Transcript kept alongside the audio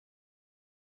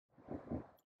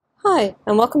Hi,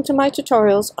 and welcome to my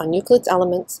tutorials on Euclid's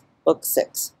Elements, Book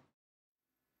 6.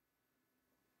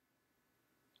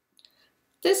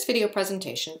 This video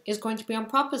presentation is going to be on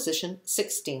Proposition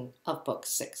 16 of Book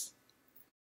 6.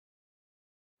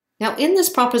 Now, in this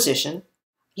proposition,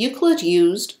 Euclid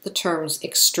used the terms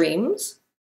extremes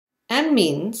and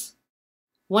means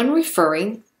when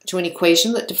referring to an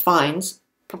equation that defines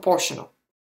proportional.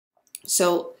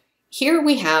 So here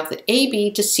we have that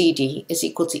AB to CD is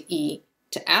equal to E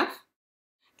to F,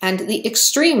 and the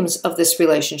extremes of this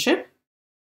relationship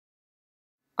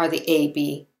are the A,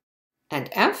 B, and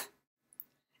F,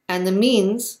 and the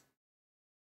means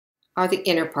are the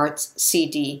inner parts C,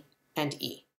 D, and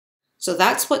E. So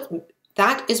that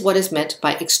is what is meant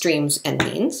by extremes and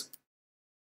means.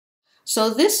 So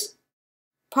this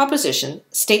proposition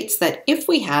states that if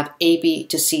we have AB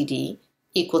to CD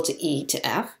equal to E to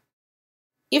F,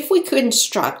 if we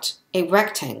construct a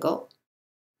rectangle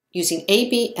using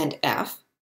AB and F,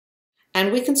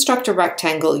 and we construct a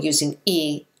rectangle using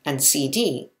E and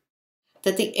CD,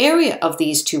 that the area of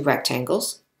these two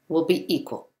rectangles will be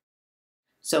equal.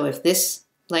 So if this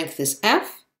length is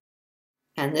F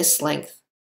and this length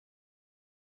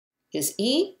is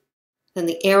E, then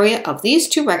the area of these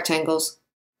two rectangles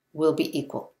will be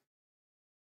equal.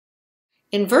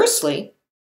 Inversely,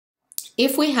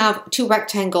 if we have two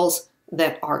rectangles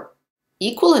that are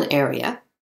equal in area,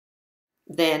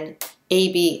 then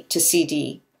AB to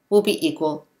CD will be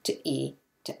equal to E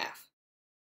to F.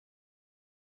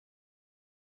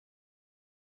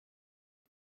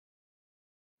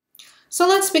 So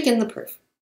let's begin the proof.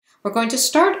 We're going to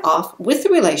start off with the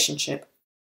relationship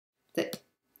that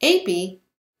AB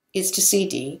is to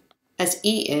CD as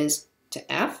E is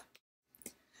to F.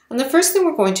 And the first thing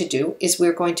we're going to do is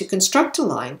we're going to construct a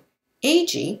line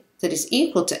AG that is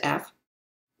equal to F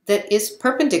that is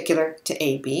perpendicular to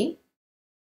AB.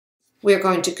 We're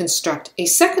going to construct a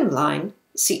second line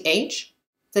CH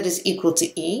that is equal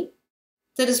to E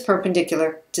that is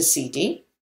perpendicular to CD.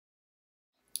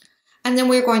 And then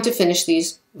we're going to finish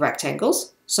these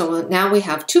rectangles. So now we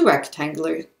have two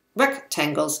rectangles,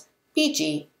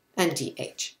 BG and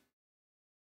DH.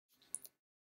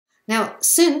 Now,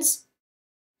 since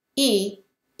E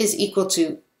is equal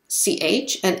to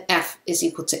CH and F is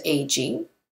equal to AG,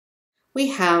 we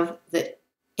have that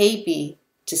AB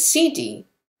to CD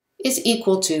is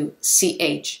equal to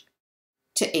CH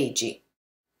to AG.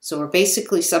 So we're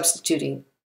basically substituting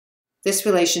this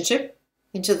relationship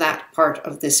into that part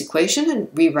of this equation and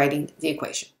rewriting the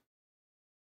equation.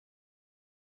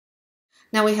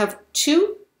 Now we have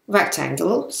two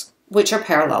rectangles, which are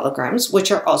parallelograms,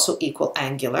 which are also equal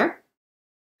angular.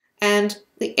 And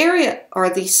the area, or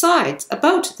the sides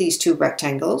about these two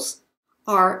rectangles,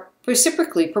 are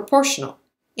reciprocally proportional.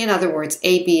 In other words,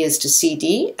 AB is to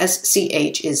CD as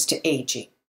CH is to AG.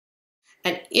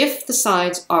 And if the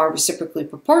sides are reciprocally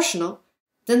proportional,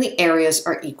 then the areas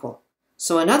are equal.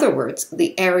 So in other words,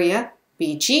 the area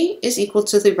BG is equal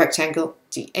to the rectangle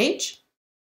DH.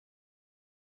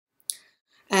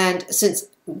 And since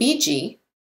BG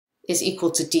is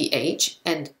equal to DH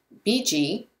and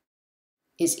BG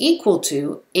is equal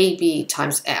to AB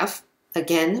times F,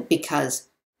 again because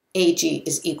AG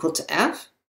is equal to F,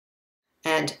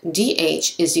 and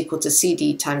DH is equal to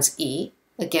CD times E,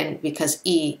 again because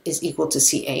E is equal to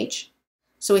CH.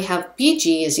 So we have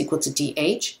BG is equal to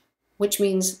DH, which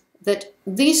means that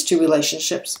these two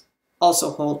relationships also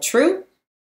hold true.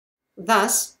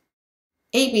 Thus,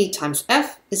 AB times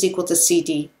F is equal to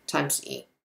CD times E.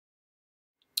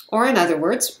 Or in other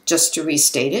words, just to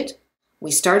restate it, we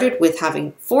started with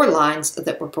having four lines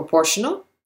that were proportional,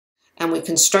 and we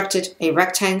constructed a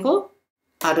rectangle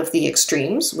out of the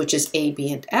extremes, which is A,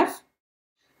 B, and F.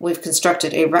 We've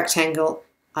constructed a rectangle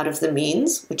out of the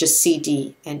means, which is C,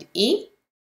 D, and E.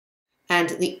 And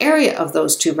the area of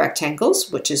those two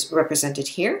rectangles, which is represented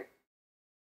here,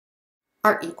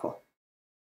 are equal.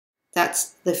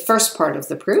 That's the first part of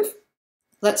the proof.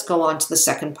 Let's go on to the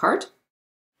second part.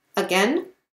 Again,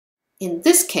 in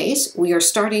this case, we are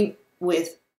starting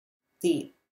with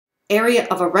the area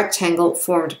of a rectangle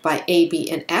formed by A, B,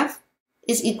 and F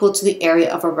is equal to the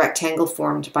area of a rectangle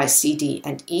formed by C, D,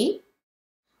 and E.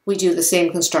 We do the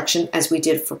same construction as we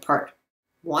did for part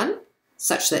 1,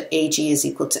 such that AG is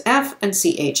equal to F and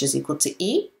CH is equal to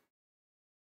E.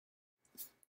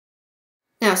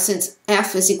 Now, since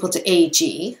F is equal to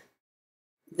AG,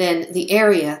 then the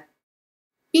area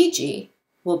BG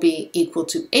will be equal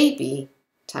to AB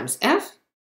times F,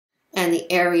 and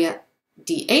the area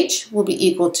DH will be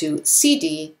equal to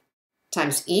CD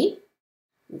times E.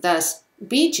 Thus,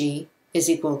 BG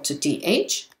is equal to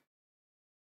DH.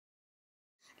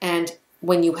 And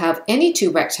when you have any two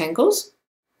rectangles,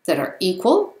 that are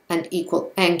equal and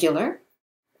equal angular,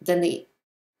 then the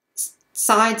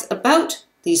sides about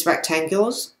these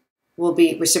rectangles will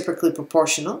be reciprocally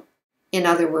proportional. In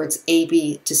other words,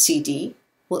 AB to CD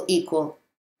will equal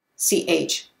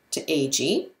CH to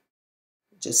AG,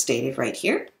 which is stated right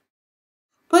here.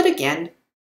 But again,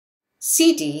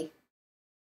 CH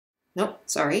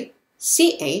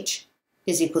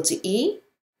is equal to E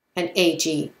and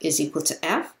AG is equal to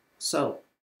F. So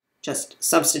just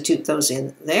substitute those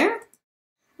in there.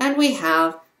 And we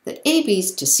have that AB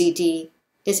to CD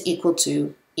is equal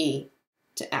to E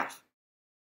to F.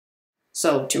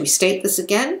 So to restate this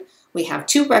again, we have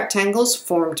two rectangles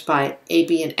formed by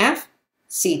AB and F,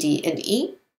 CD and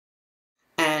E.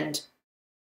 And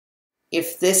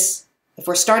if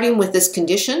we're starting with this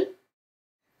condition,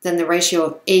 then the ratio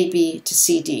of AB to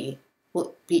CD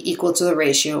will be equal to the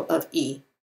ratio of E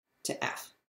to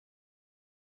F.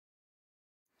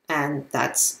 And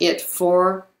that's it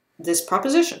for this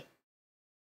proposition.